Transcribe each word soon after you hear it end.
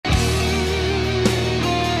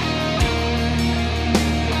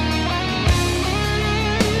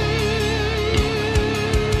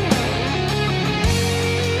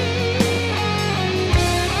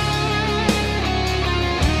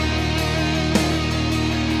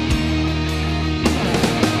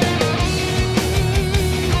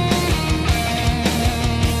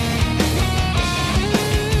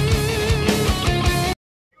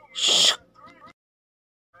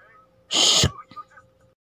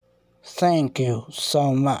Thank you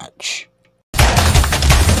so much.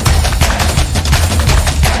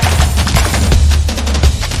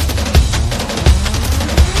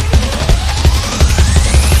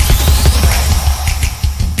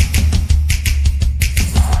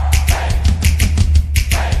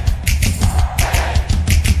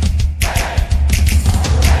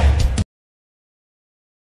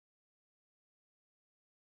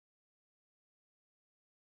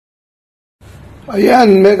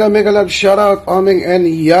 Ayan, mega love shoutout OMENG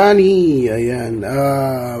Yani. Ayan,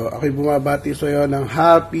 ako'y bumabati sa iyo ng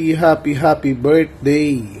happy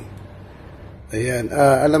birthday. Ayan,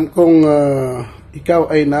 alam kong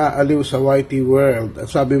ikaw ay naaaliw sa YT world.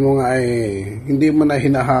 At sabi mo nga ay hindi mo na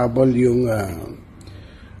hinahabol yung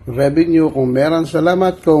revenue. Kung meron,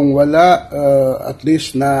 salamat. Kung wala, at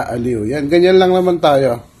least naaliw. Yan, ganyan lang naman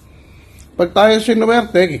tayo. Pag tayo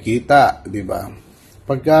sinuwerte, kikita, di ba?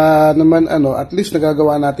 Pagka naman at least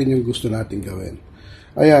nagagawa natin yung gusto natin gawin.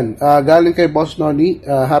 Ayan, galing kay Boss Noni,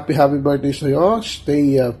 happy birthday sa iyo.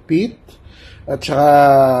 Stay fit. At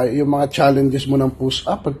saka yung mga challenges mo ng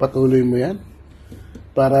push-up, pagpatuloy mo yan.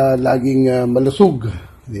 Para laging malusog.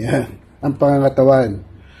 Ayan, ang pangangatawan.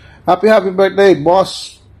 Happy birthday,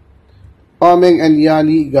 Boss OMENG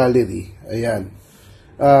Yani Gallery. Ayan.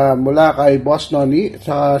 Mula kay Boss Noni,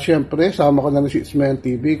 saka syempre sama ko na si Ismael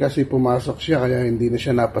TV kasi pumasok siya kaya hindi na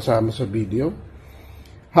siya napasama sa video.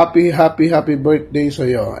 Happy birthday sa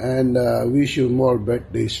iyo and wish you more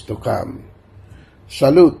birthdays to come.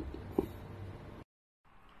 Salute!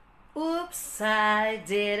 Oops, I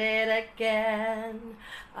did it again.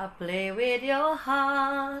 I play with your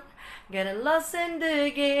heart, getting lost in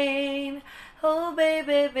the game. Oh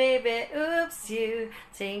baby, oops, you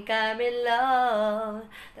think I'm in love,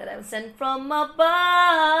 that I'm sent from above.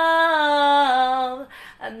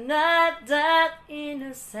 I'm not that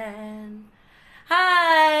innocent.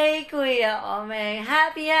 Hi, Kuya Omeng.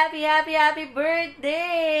 Happy birthday!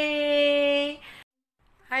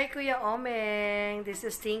 Hi, Kuya Omeng. This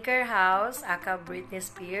is Tinker House, aka Britney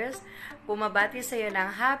Spears. Bumabati sa iyo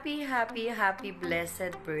ng happy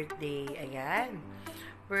blessed birthday. Ayan.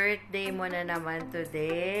 Birthday mo na naman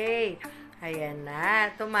today. Ayan na.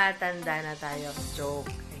 Tumatanda na tayo. Joke.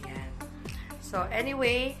 Ayan. So,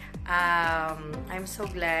 anyway, I'm so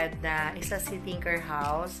glad na isa si Tinker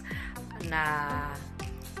House na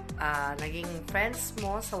naging friends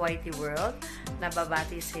mo sa YT World.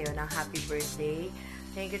 Nababati sa iyo ng happy birthday.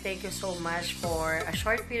 Thank you so much for a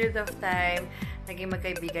short period of time. Naging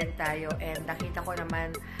magkaibigan tayo and nakita ko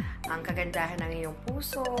naman ang kagandahan ng iyong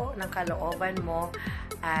puso, ng kalooban mo,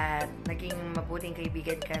 at naging mabuting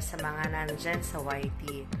kaibigan ka sa mga nandyan sa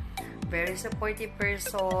YT. Very supportive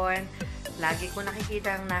person. Lagi ko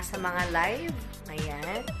nakikita nasa mga live.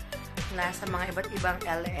 Ayan. Nasa mga iba't ibang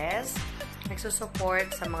LS.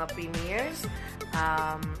 Nagsusupport sa mga premieres.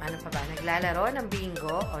 Ano pa ba? Naglalaro ng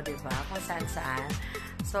bingo. O diba? Kung saan-saan.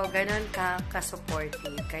 So, ganun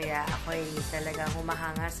ka-supportive. Kaya ako'y talagang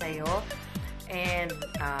humahanga sa'yo. And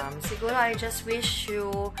siguro I just wish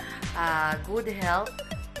you good health.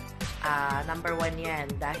 Number one yan.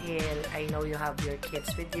 Dahil I know you have your kids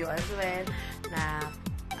with you as well na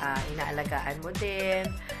inaalagaan mo din.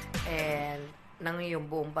 And ng iyong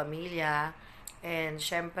buong pamilya. And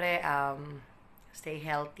syempre, stay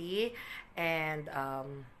healthy. And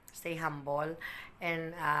stay humble.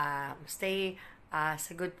 And stay as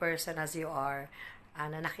a good person as you are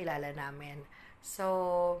na nakilala namin.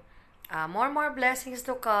 So, more blessings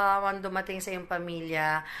to come ang dumating sa iyong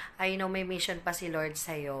pamilya. I know may mission pa si Lord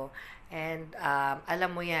sa'yo. And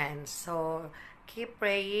alam mo yan. So, keep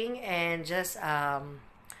praying and just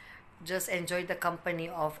enjoy the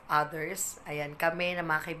company of others. Ayan, kami na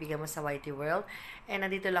mga kaibigan mo sa YT World. And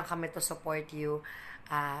nandito lang kami to support you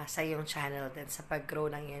sa iyong channel din, sa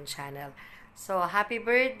pag-grow ng iyong channel. So, happy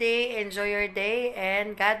birthday, enjoy your day,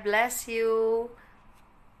 and God bless you!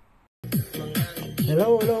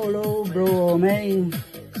 Hello, bro Omeng.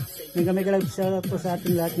 Mega love shoutout po sa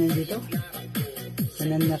ating lahat ngayon dito.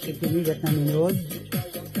 Sana nakikinig at nanonood.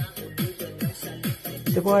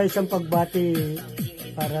 Ito po ay isang pagbati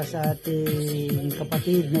para sa ating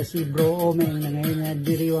kapatid na si Bro Omeng na ngayon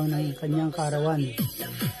nagdiriwang ng kanyang kaarawan.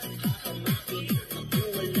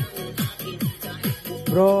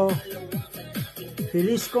 Bro,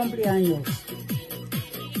 feliz cumpleaños.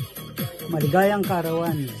 Maligayang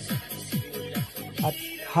kaarawan. At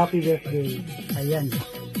happy birthday. Ayan.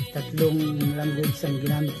 3 language ang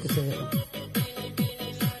ginamit ko sa iyo.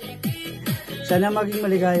 Sana maging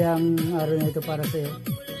maligayang araw na ito para sa iyo.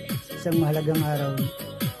 Isang mahalagang araw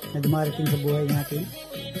na dumarating sa buhay natin.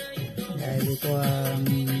 Dahil ito ang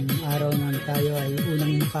araw na tayo ay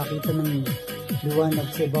unang makakita ng liwanag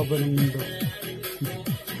sa ibabaw ng mundo.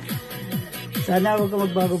 Sana huwag ka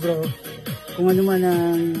magbago, bro. Kung ano man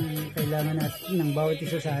ang kailangan natin ng bawat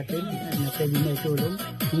isa sa atin na pwede may tulong,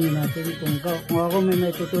 hindi natin. Kung ako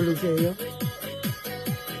may tutulong sa iyo,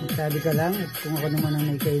 magsabi ka lang. At kung ako naman ang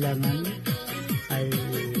may kailangan, ay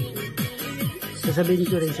sasabihin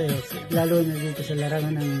ko rin sa iyo, lalo na dito sa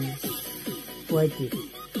larangan ng YT,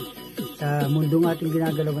 sa mundong ating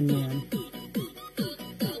ginagalawan ngayon.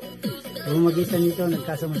 Kung mag-isa nito,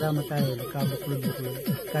 nagkasama-sama tayo, nagkabuklod-buklod.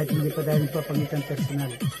 Kahit hindi pa tayo nagpapangitan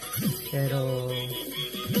personal. Pero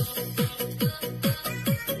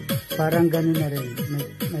parang ganun na rin.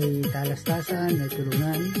 May talastasan, may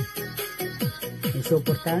tulungan, may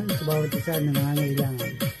suportan sa bawat isa na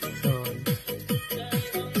nangangailangan. So,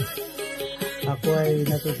 ako ay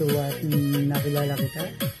natutuwa at nakilala kita.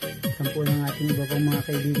 10 ng ating iba pang mga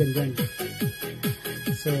kaibigan dyan.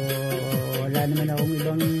 So, wala naman akong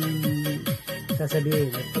ibang sasabihin.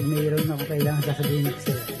 At pag mayroon ako kailangan sasabihin ko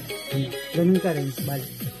sila. Ganun ka rin,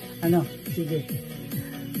 balik. Sige.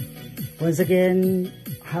 Once again,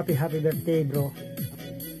 happy birthday, bro.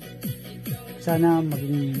 Sana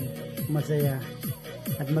maging masaya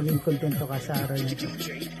at maging kontento ka sa araw na ito.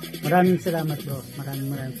 Maraming salamat, bro.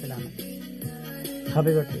 Maraming salamat.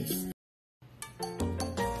 Happy birthday.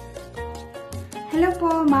 Hello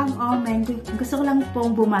po, Ma'am Omen. Gusto ko lang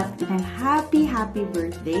pong bumati ng happy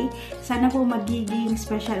birthday. Sana po magiging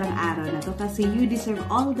special ang araw na to kasi you deserve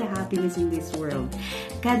all the happiness in this world.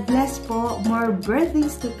 God bless po. More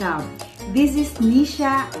birthdays to come. This is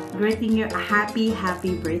Nisha greeting you a happy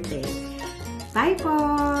birthday. Bye po!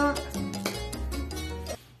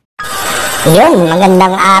 Yun,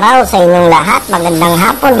 magandang araw sa inyong lahat. Magandang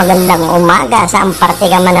hapon, magandang umaga sa ang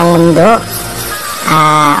parte ka man ng mundo.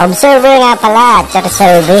 Observer nga pala, church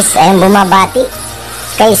service, ayun, bumabati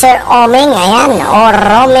kay Sir Omeng, ayan, o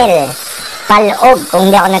Romel Palog, kung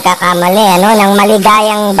di ako nagkakamali, ng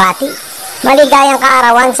maligayang bati, maligayang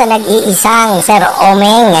kaarawan sa nag-iisang Sir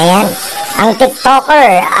Omeng, ayan, ang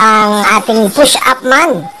TikToker, ang ating push-up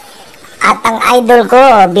man, at ang idol ko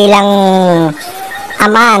bilang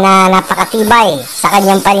ama na napakatibay sa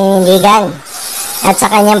kanyang paninindigan at sa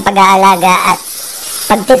kanyang pag-aalaga at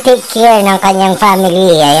pagtitake care ng kanyang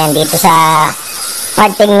family, ayan, dito sa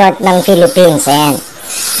parting north ng Philippines, ayan.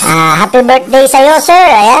 Happy birthday sa'yo, sir,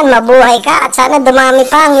 ayan, mabuhay ka at sana dumami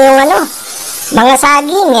pa ang iyong mga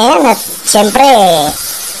saging, ayan, at syempre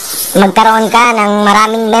magkaroon ka ng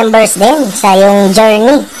maraming members din sa iyong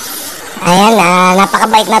journey, ayan.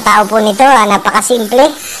 Napakabait na tao po nito,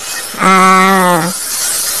 napakasimple,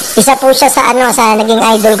 isa po siya sa sa naging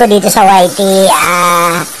idol ko dito sa YT,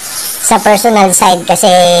 sa personal side kasi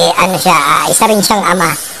siya, isa rin siyang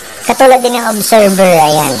ama. Katulad din ng observer,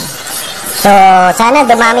 ayan. So, sana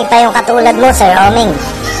dumami pa yung katulad mo, Sir Omeng.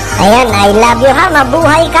 Ayan, I love you ha,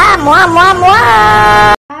 mabuhay ka, mua.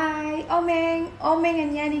 Hi,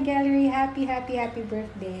 Omeng Yani Gallery, happy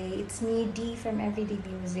birthday. It's me, D from Everyday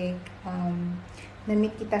Music.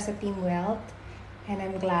 Na-meet kita sa Team Wealth and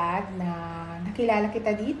I'm glad na nakilala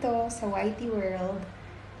kita dito sa YT World.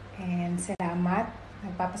 And salamat.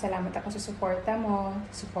 Nagpapasalamat ako sa suporta mo,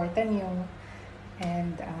 suporta niyo.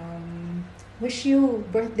 And wish you,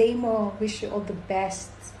 birthday mo, wish you all the best.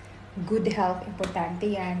 Good health, importante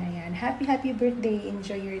yan. Ayan. Happy birthday,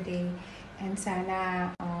 enjoy your day. And sana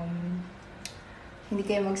hindi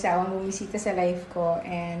kayo magsawang bumisita sa live ko.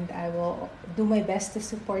 And I will do my best to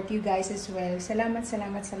support you guys as well. Salamat.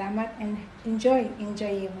 And enjoy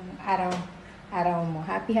yung araw mo.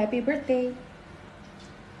 Happy birthday!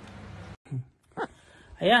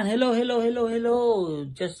 Ayan, hello.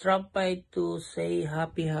 Just drop by to say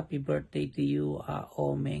happy birthday to you,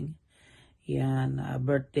 Omeng. Yan,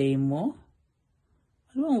 birthday mo.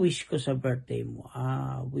 Ano ang wish ko sa birthday mo?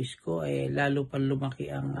 Wish ko lalo pa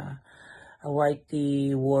lumaki ang YT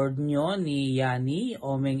word nyo ni Yani,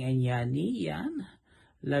 Omeng and Yani. Yan,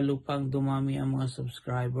 lalo pang dumami ang mga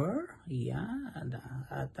subscriber. Yan,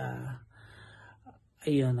 at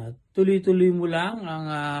ayun, tuloy-tuloy mo lang ang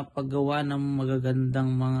paggawa ng magagandang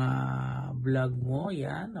mga vlog mo,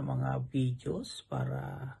 yan, ng mga videos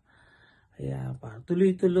para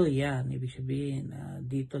tuloy-tuloy yan. Ibig sabihin,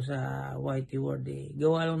 dito sa YT World,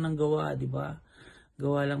 gawa lang ng gawa, di ba?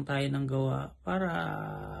 Gawa lang tayo ng gawa para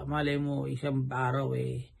malay mo isang araw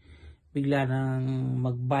bigla nang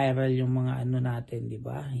mag-viral yung mga natin, di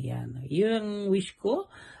ba? Yan. Yung wish ko,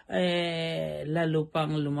 lalo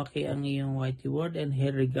pang lumaki ang iyong YT World, and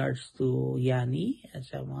here regards to Yani at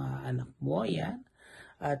sa mga anak mo, yan.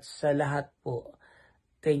 At sa lahat po,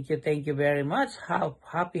 thank you very much.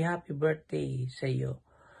 Happy birthday sa iyo,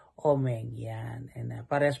 Omeng, yan. And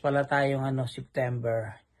parehas pala tayong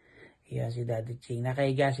September. Yan si Daddy Ching.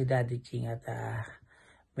 Nakahiga si Daddy Ching at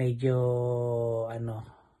medyo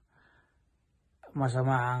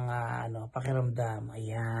masama ang pakiramdam.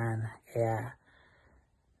 Ayan. Kaya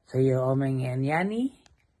sa iyo, Omeng Yani,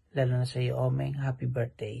 lalo na sa iyo, Omeng, happy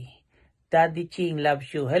birthday. Daddy Ching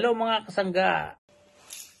loves you. Hello mga kasangga.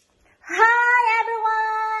 Hi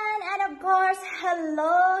everyone! And of course,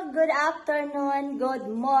 hello, good afternoon,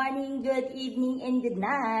 good morning, good evening, and good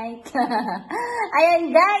night.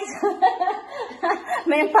 Ayan guys,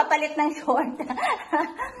 may papalit ng short.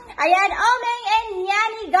 Ayan, Omeng and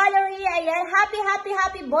Yani Gallery, ayan,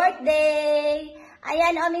 happy birthday!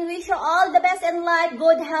 Ayan, Omeng, wish you all the best in life,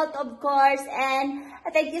 good health of course, and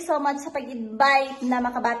thank you so much sa pag-invite na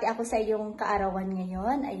makabati ako sa iyong kaarawan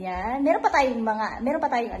ngayon. Ayan, meron pa tayong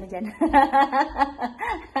ano dyan.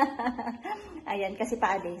 Ayan, kasi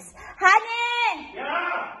pa-days. Honey!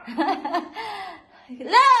 Yeah!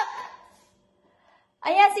 Look!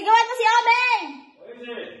 Ayan, sigawan mo si Omeng! What is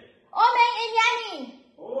it? Omeng and Yani!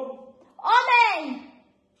 Oh? Omeng!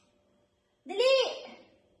 Dali!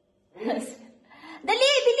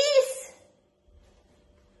 Dali, bilis!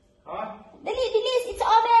 Huh? Dali, bilis! It's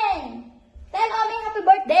Omeng! Tell Omeng happy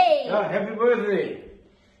birthday! Yeah, happy birthday!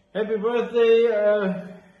 Happy birthday,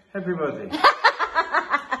 happy birthday.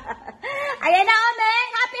 Ayan na, Omeng!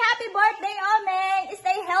 Happy birthday, Omeng!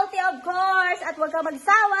 Stay healthy, of course! At huwag ka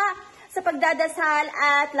magsawa sa pagdadasal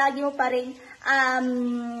at lagi mo pa rin,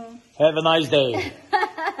 Have a nice day.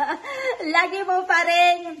 lagi mo pa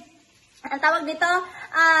rin, ang tawag dito,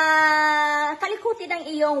 kalikutin ang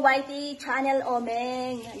iyong YT channel,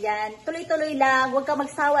 Omeng. Yan, tuloy-tuloy lang, huwag ka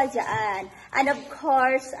magsawa dyan. And of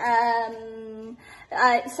course,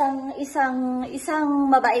 isang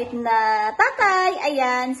mabait na tatay,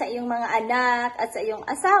 ayan, sa iyong mga anak at sa iyong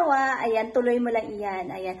asawa, ayan, tuloy mo lang iyan,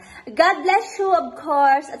 ayan. God bless you, of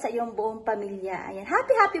course, at sa iyong buong pamilya, ayan.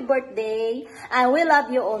 Happy birthday, and we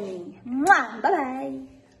love you, Omeng. Mwah!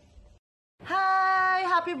 Bye-bye! Hi!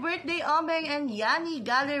 Happy birthday, Omeng and Yani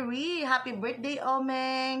Gallery! Happy birthday,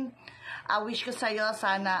 Omeng! Wish ko sa'yo,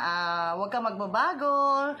 sana huwag ka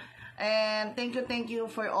magbabago. And thank you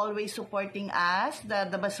for always supporting us,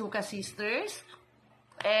 the Bazooka Sisters.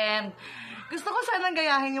 And gusto ko sana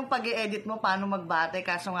gayahin yung pag-i-edit mo, paano magbate.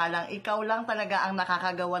 Kaso nga lang, ikaw lang talaga ang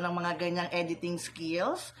nakakagawa ng mga ganyang editing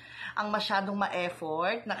skills. Ang masyadong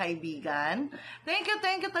ma-effort na kaibigan. Thank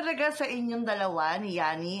you talaga sa inyong dalawa ni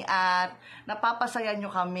Yani. At napapasaya nyo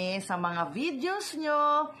kami sa mga videos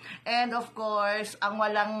nyo. And of course, ang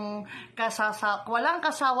walang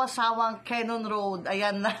kasawa-sawang Cannon Road.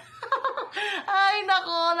 Ayan na. Ay,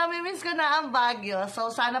 nako, namimiss ko na ang Baguio. So,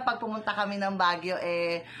 sana pag pumunta kami ng Baguio,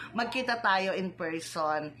 magkita tayo in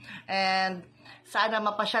person. And sana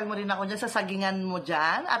mapasyal mo rin ako dyan sa sagingan mo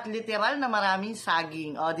dyan. At literal na maraming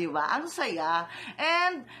saging. O, diba? Ang saya.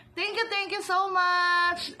 And thank you so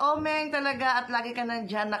much, Omeng, talaga. At lagi ka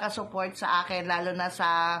nandyan nakasupport sa akin, lalo na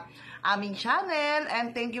sa aming channel.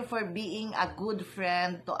 And thank you for being a good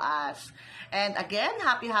friend to us. And again,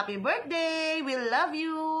 happy birthday. We love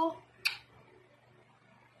you.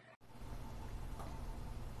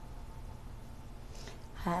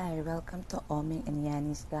 Hi, welcome to Omeng and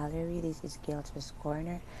Yani's Gallery. This is Geltra's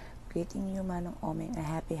Corner. Greeting you, Manong Omeng, a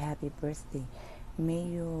happy birthday. May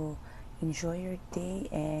you enjoy your day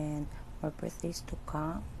and more birthdays to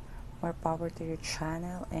come. More power to your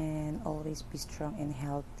channel and always be strong and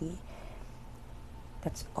healthy.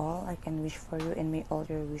 That's all I can wish for you, and may all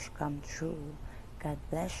your wish come true. God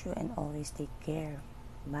bless you and always take care.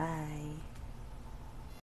 Bye.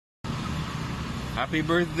 Happy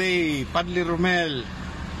birthday, Padli Romel.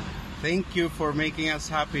 Thank you for making us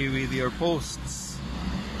happy with your posts.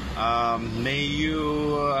 May you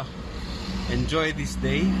enjoy this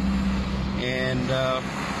day and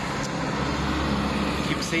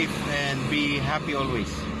keep safe and be happy always.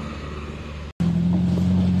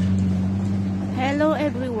 Hello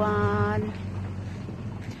everyone!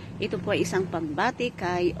 Ito po ay isang pagbati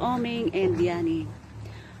kay Omeng and Yani.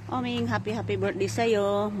 Omeng, happy birthday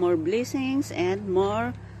sa'yo. More blessings and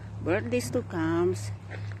more birthdays to come.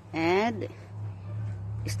 And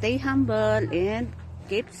stay humble and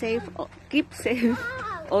keep safe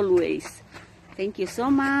always. Thank you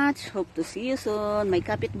so much. Hope to see you soon. May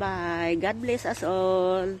kapitbahay. God bless us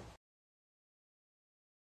all.